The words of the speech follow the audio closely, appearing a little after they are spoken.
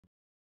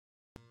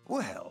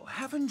Well,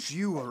 haven't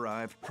you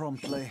arrived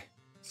promptly?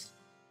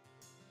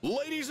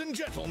 Ladies and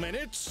gentlemen,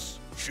 it's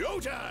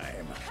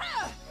showtime!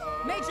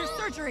 Major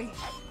surgery!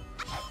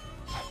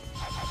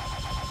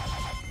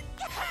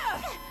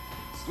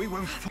 We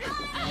won't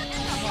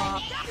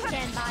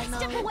Stand by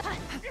mode.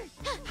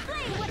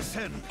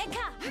 descend.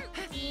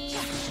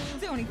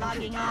 Zoni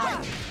Logging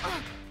on.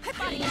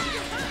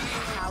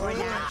 Power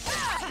nap.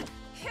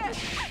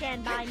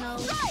 Stand by mode.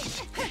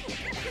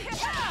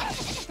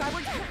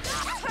 Skyward.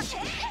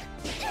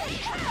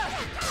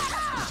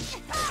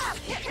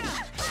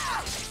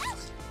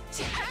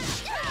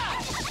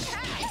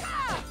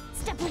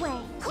 Step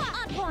away.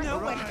 Onward. No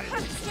way.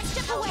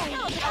 Step away.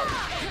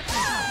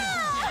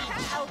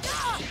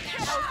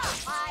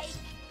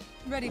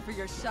 Ready for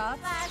your shot?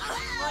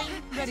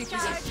 Ready for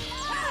your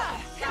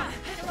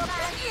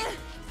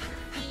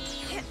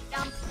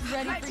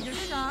Ready for your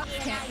shot?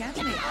 Can't catch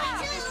me. You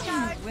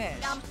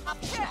wish.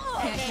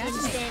 Can't catch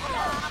me.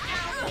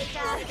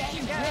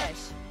 You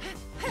wish.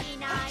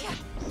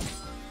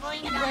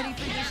 Ready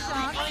for your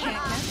shot? Can't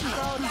catch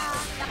me.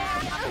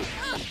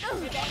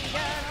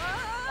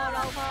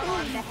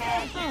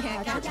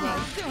 Can't catch me.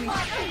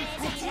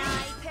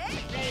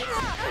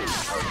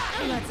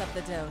 Let's up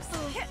the dose.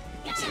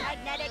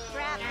 Magnetic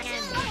trap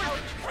and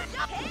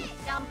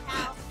dump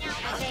out.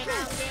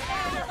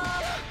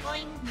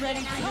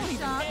 Ready for your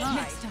shot?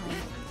 Next time.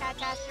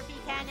 Catastrophe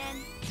cannon.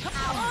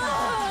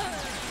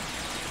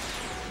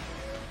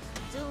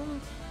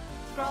 Zoom.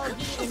 Scroll D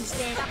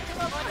instead.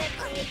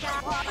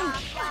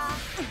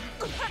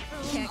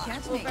 Can't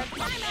catch me.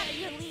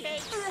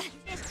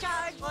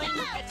 Discharge.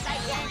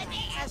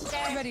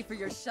 Excitement. Ready for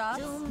your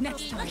shot?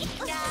 Next time.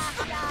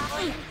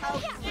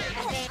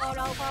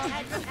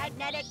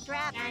 Magnetic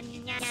trap and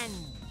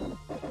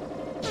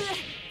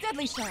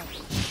Deadly shot.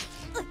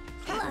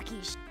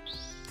 lucky.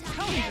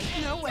 Tony,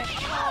 no way.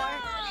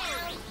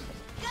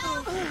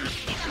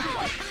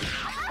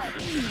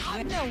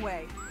 No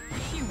way.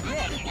 You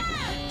wish.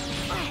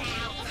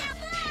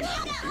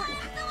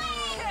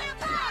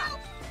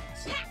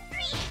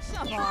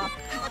 Shove off.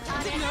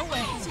 No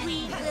way.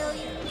 Sweet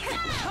Willie.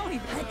 Tony,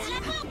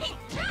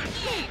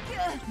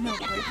 no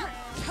way.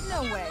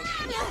 No way.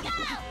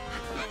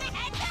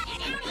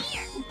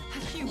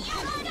 You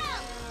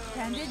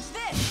bandage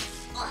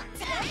this.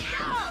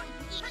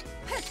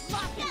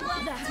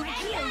 That's my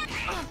cue.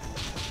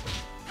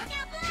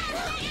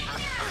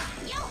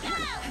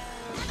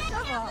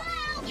 Shove off.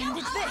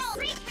 Bandage this.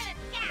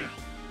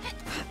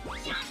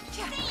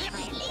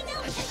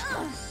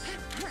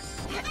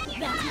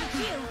 That's my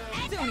cue.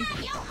 Tony.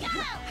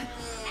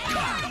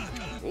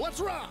 Let's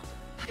rock!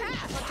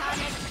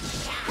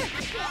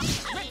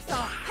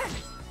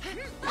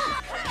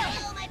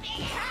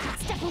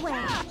 Step away.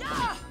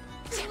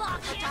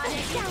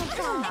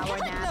 Downfall. Power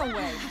nap. No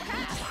way.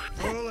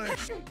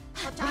 Foolish.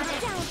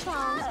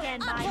 Downfall.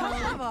 Stand by mode.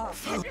 Shove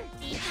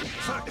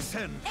off.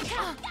 Descend.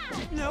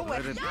 No way.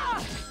 Let it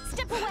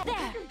Step away.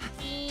 There.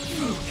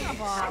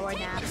 Shove off. Power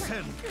nap.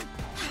 descend.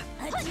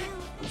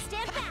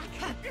 Stand back.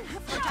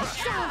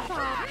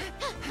 Downfall.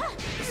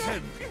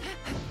 Descend.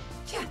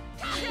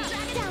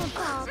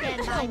 Downfall.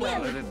 Stand by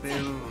Let mode. it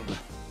build.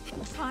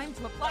 Time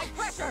to apply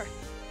pressure.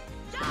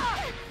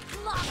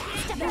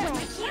 Step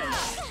away.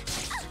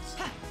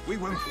 We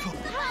won't fall.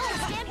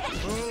 Stand back.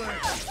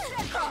 Foolish.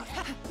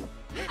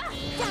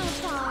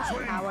 Downfall.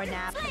 Swing. Power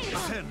nap.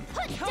 Descend.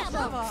 Shove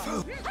off.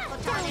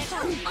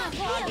 Downfall.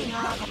 Logging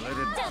off. Let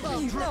it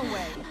Double. No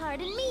way.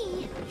 Pardon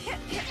me.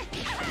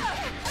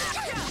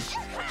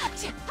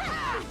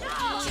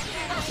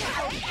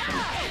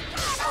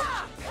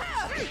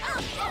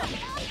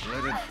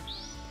 let it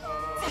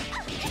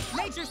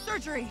Major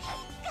surgery.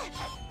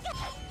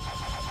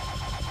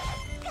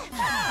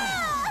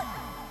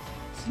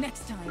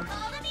 Next time.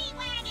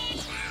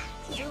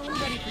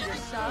 Ready for your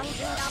shot?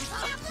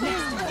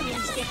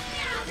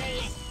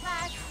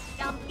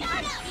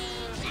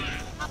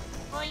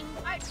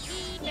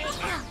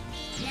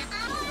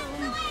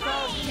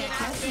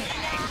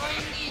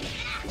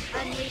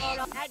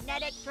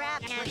 Magnetic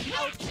trap and out.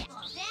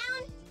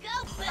 Down, go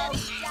boom.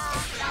 Down,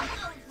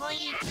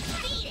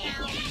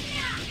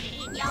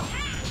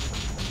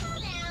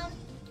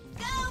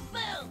 go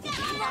boom.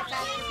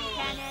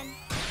 Cannon.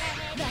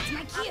 That's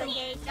my cue.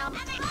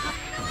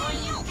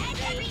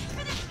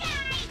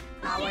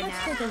 Power nap.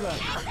 Let's take a look.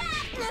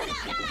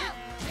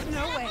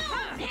 No way.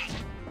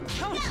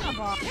 Don't shove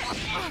off.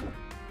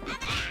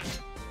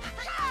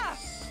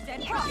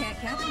 Dead frog. Can't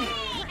catch me.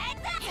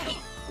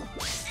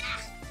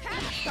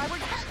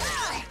 Skyward.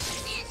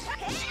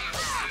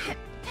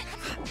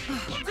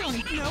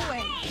 No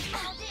way.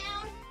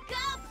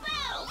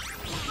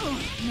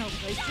 No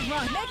place to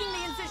run. Making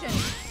the incision.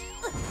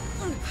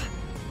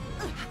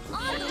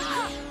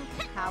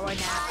 Power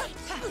nap.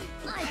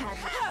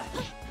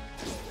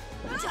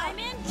 Time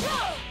in.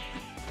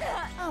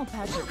 I'll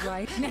patch it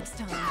right next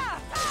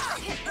time.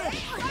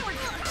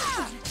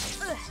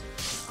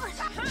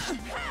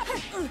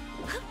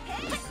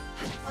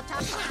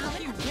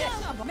 You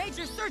wish.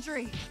 Major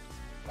surgery.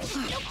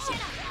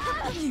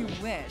 You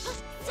wish.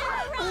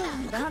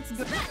 That's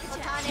good. I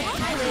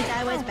wish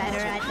I was better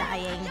at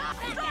dying.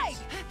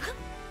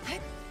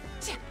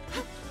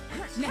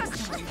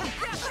 Next time.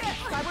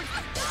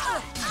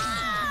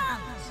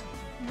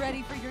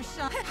 Ready for your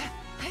shot.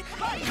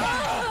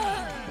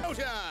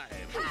 Showtime!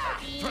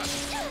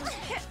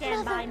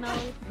 Standby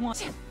mode. One.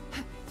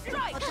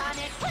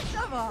 Photonic.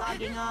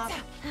 Logging off.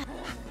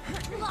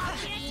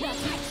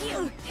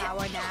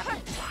 Power nap.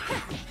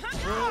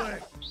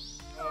 Rolling.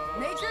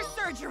 Major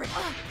surgery.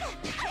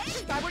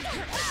 Skyward.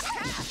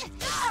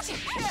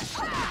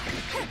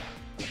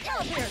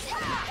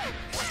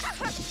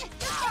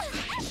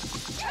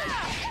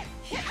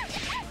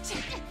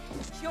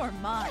 You're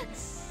mine.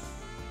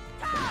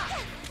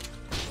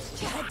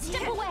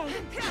 Step away.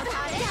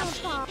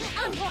 Downfall.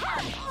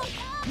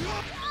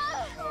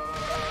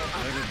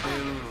 Let it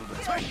build.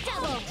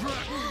 Double.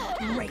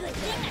 Great. Good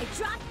thing I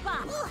dropped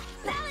bomb.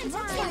 Valentine.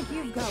 Looks like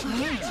you've got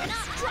wings.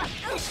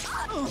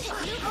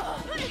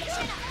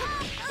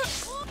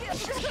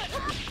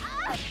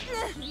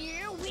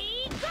 Here we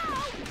go.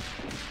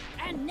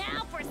 And now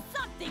for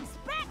something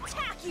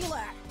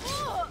spectacular.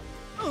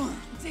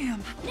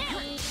 Damn.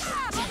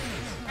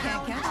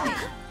 Can't catch me.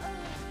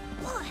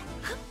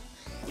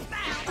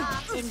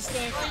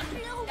 Instant.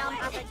 Dump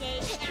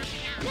uppercase.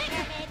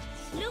 Pyramid.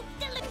 Loop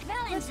the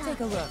Valentine. Let's take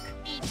a look.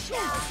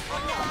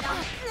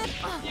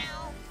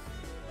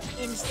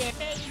 Instant.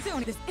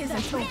 Soon this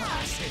isn't over.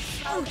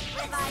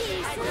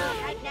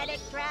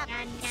 Magnetic trap.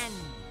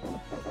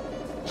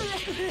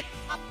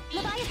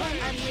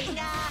 Leviathan. Unleash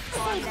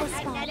the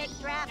magnetic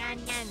trap.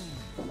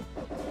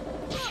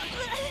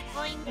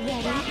 Point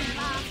Leviathan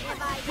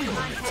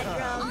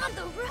on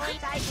the roof. Point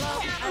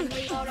cyclone.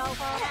 Unleash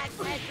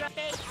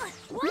magnetic.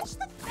 Watch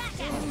the back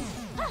end.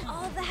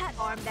 All that.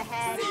 Form the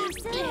head.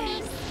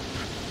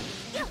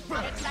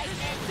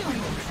 Excitement.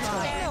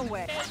 No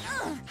way.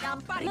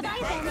 Jump.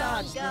 Leviathan.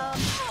 Dodge. Go.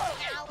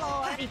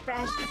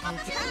 Refresh.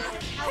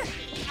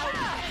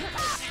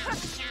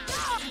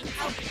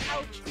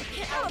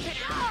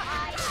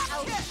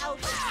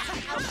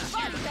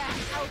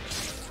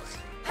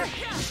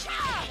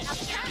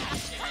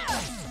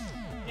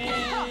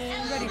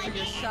 Ready for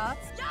your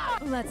shots?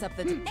 Let's up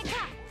the...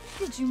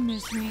 Did you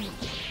miss me?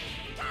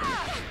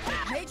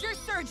 Major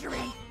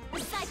surgery. The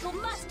cycle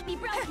must be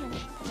broken.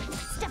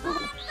 Step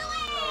away.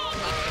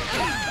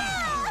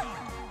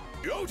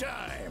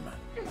 Showtime!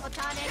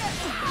 Photonic.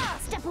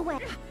 Step away.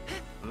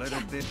 Let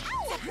it build.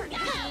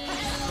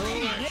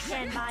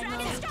 Standby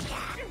mode.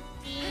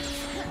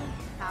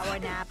 Power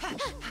nap.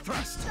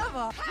 Thrust.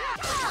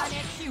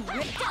 Photonic. You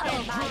whipped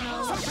Standby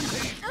mode.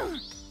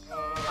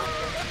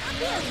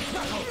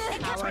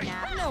 Power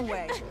nap. No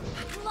way.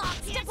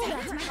 Step away.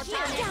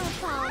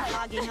 Downfall.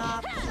 Logging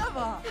off.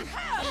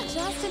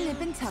 Just a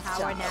nip and tuck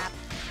Power job. nap.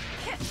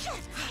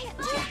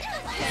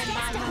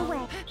 Standby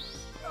mode.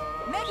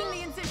 Making the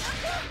incision.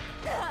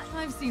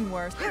 I've seen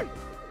worse.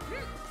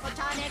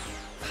 Photonic.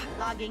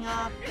 Logging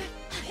off.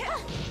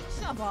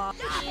 Shove off.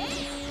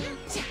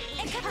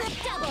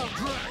 Double.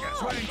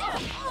 Swing.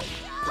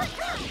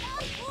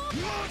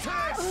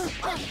 Mortis!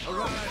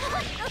 Arrive.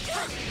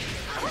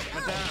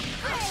 Madame.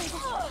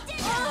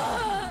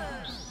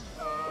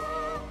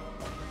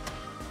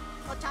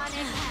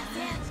 Photonic.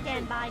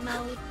 Standby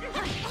mode.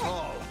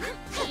 Call.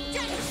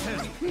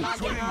 Descend.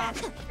 Logging off.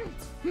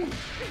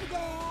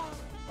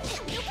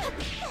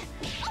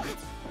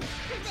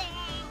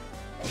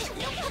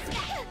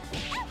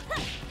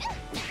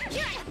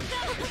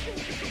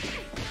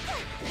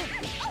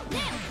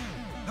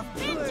 The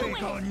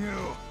plague on you.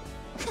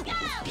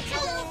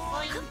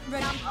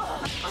 Ready.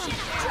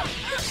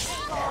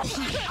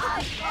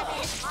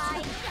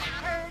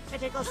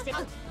 Critical stick.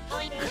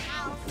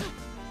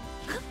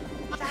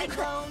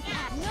 Cyclone.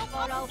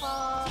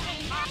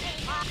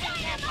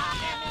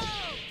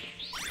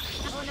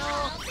 Oh no.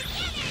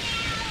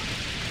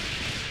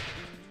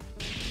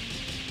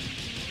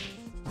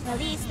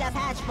 Release the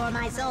patch for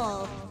my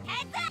soul.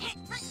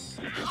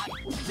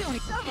 Doing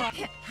it. Shove off.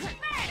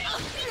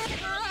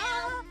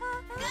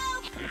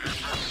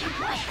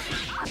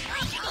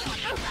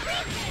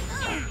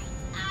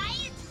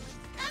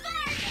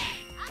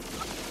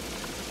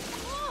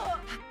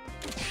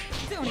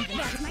 Don't even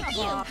shove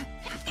off.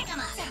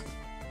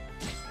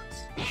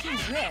 You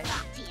wish.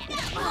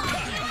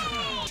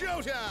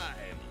 Showtime!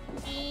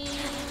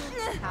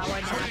 Power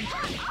nap.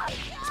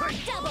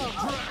 Double.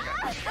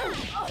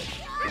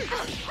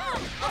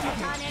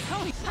 Photonic.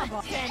 Shove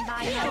off.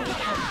 Standby mode.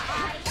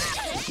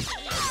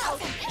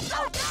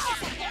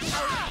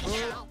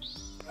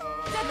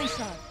 Deadly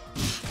shot.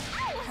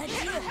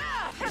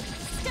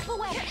 Step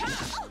away.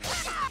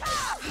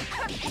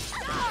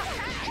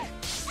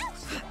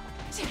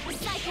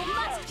 Cycle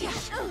must.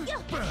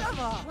 Shove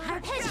off.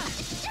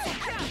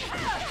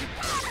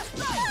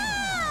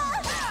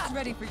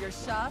 Ready for your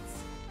shots?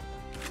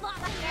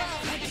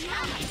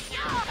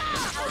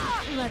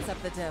 Let's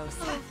up the dose.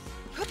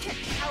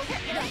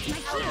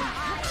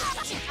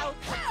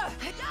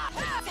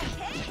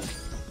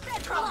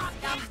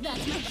 That's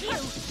my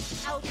cue.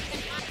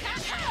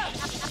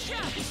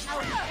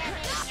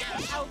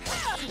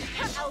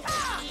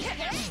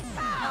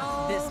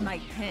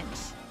 might pinch.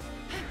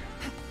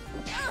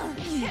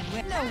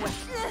 No way.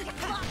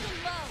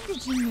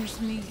 Did you miss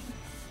me?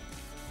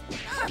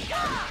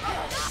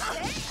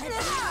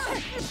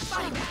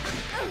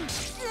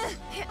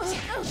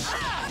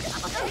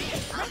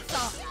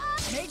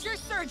 Major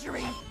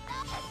surgery.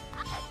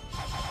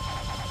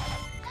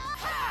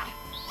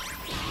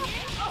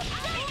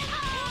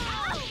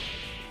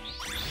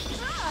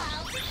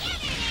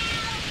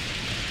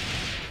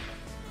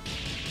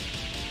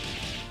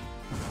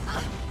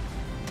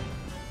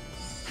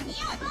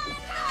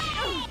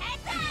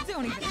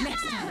 Don't even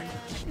next time.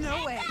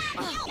 No way.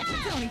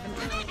 Don't even.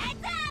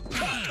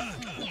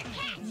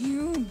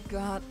 You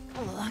got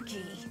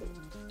lucky.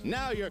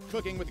 Now you're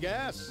cooking with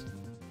gas.